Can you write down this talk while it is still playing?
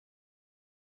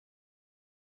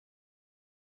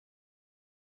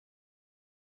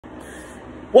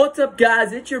What's up,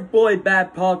 guys? It's your boy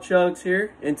Bad Paul Chugs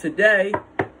here, and today,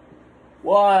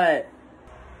 what?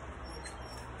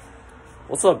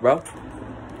 What's up, bro?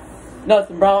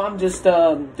 Nothing, bro. I'm just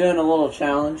doing a little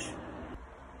challenge.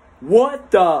 What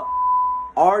the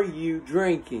are you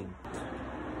drinking?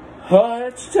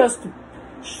 It's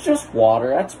just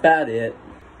water. That's about it.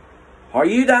 Are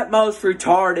you that most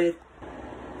retarded?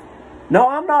 No,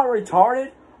 I'm not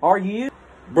retarded. Are you?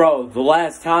 Bro, the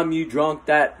last time you drunk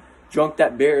that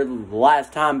beer, the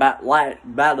last time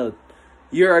about a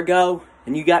year ago,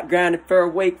 and you got grounded for a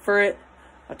week for it.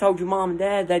 I told your mom and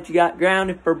dad that you got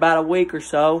grounded for about a week or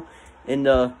so, and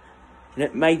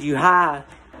it made you high.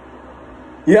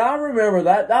 Yeah, I remember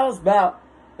that. That was about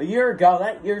a year ago.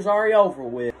 That year's already over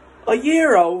with. A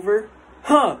year over?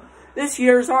 Huh. This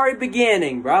year's already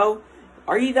beginning, bro.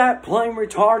 Are you that plain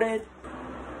retarded?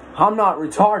 I'm not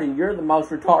retarded. You're the most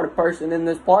retarded person in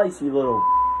this place, you little...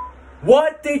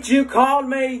 What did you call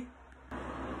me?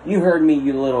 You heard me,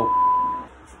 you little...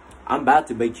 I'm about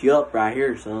to beat you up right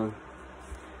here, son.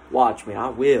 Watch me, I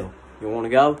will. You wanna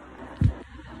go?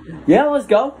 Yeah, let's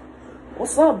go.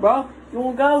 What's up, bro? You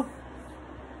wanna go?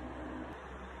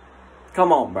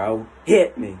 Come on, bro.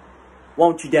 Hit me.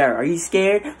 Won't you dare? Are you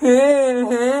scared?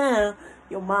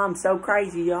 Your mom's so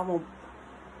crazy.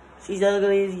 She's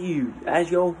ugly as you. That's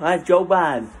Joe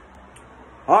Biden.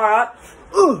 Alright.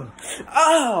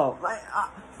 Oh, man.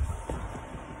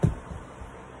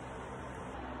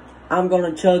 I'm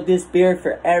gonna chug this beer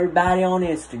for everybody on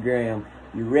Instagram.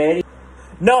 You ready?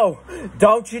 No,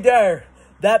 don't you dare.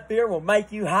 That beer will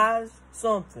make you high as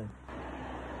something.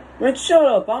 Man, shut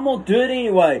up. I'm gonna do it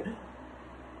anyway.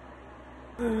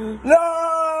 No!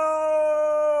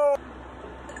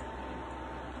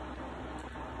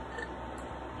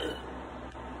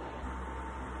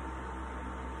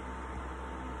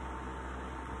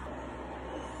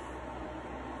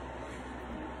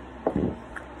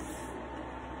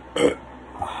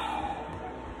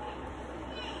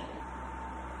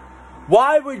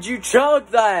 Why would you chug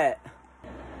that?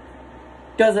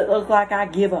 Does it look like I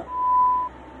give up?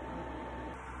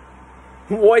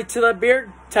 Wait till that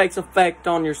beer takes effect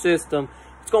on your system.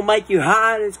 It's gonna make you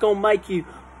high, and it's gonna make you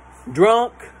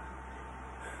drunk.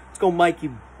 It's gonna make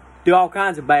you do all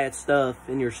kinds of bad stuff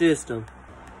in your system.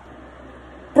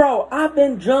 Bro, I've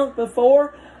been drunk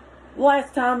before.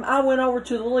 Last time I went over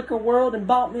to the liquor world and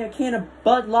bought me a can of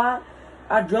Bud Light.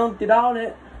 I drunked it all,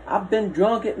 and I've been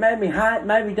drunk. It made me high. It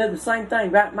made me do the same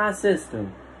thing right in my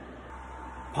system.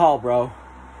 Paul, bro,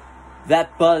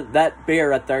 that beer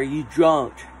right there, you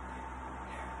drunk.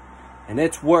 And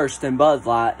it's worse than Bud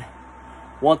Light.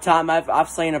 One time I've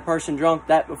seen a person drunk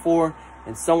that before,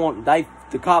 and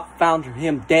the cop found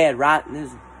him dead right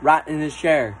in his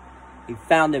chair. He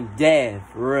found him dead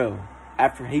for real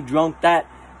after he drunk that,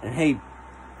 and he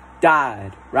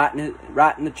died right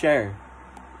in the chair.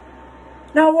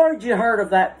 Now, where'd you heard of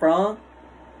that from?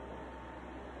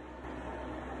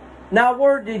 Now,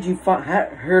 where did you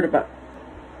heard about?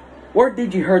 Where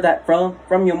did you hear that from?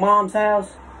 From your mom's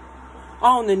house?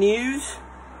 On the news.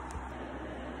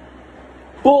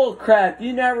 Bull crap!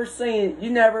 You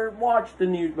never watched the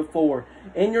news before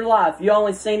in your life. You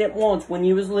only seen it once when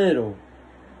you was little.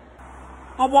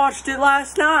 I watched it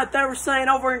last night. They were saying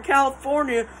over in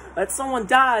California that someone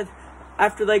died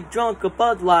after they drunk a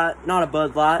Bud Light. Not a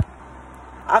Bud Light.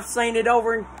 I've seen it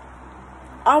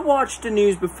I watched the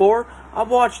news before. I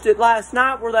watched it last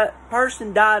night where that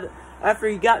person died after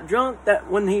he got drunk.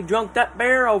 When he drunk that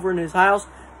beer over in his house,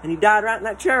 and he died right in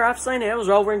that chair. I've seen it. It was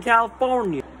over in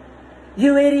California.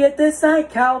 You idiot! This ain't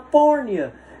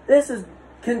California. This is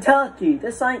Kentucky.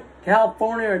 This ain't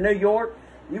California or New York.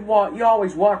 You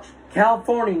always watch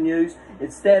California news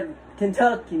instead of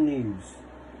Kentucky news.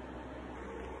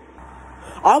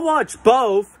 I watch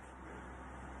both.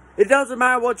 It doesn't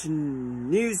matter what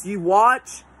news you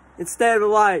watch. Instead of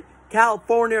like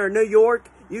California or New York,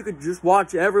 you could just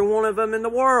watch every one of them in the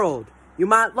world. You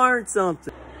might learn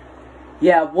something.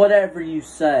 Yeah, whatever you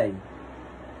say.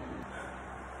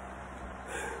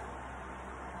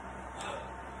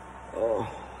 Oh.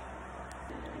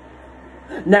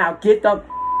 Now get the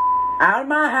out of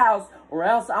my house, or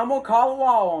else I'm gonna call the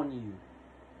law on you.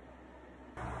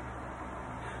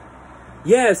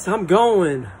 Yes, I'm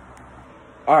going.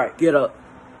 Alright, get up.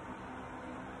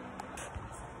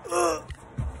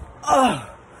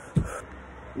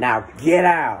 Now get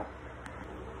out.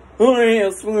 What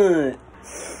else want?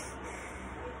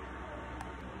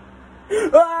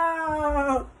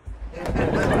 Ah!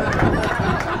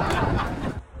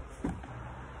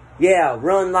 Yeah,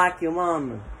 run like your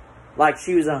mama. Like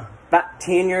she was about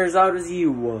 10 years old as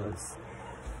you was.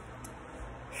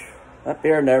 That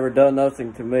beer never done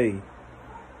nothing to me.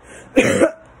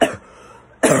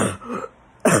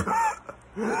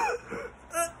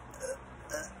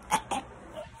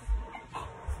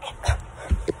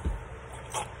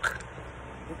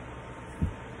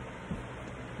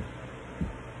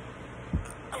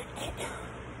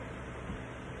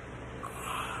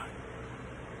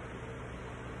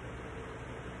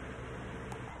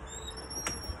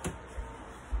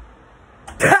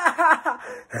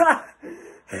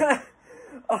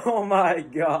 Oh my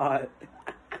God.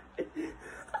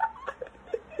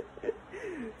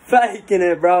 Faking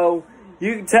it, bro.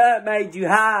 You can tell it made you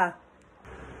high.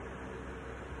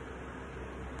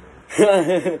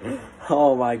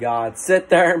 Oh my God. Sit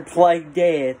there and play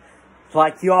dead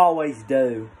like you always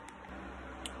do.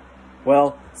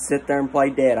 Well, sit there and play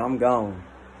dead. I'm gone.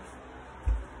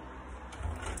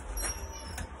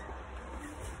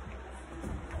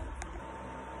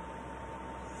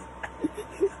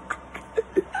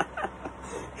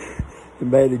 It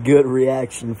made a good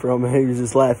reaction from him. He was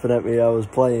just laughing at me. I was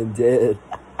playing dead.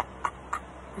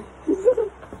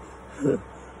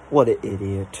 What an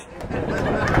idiot.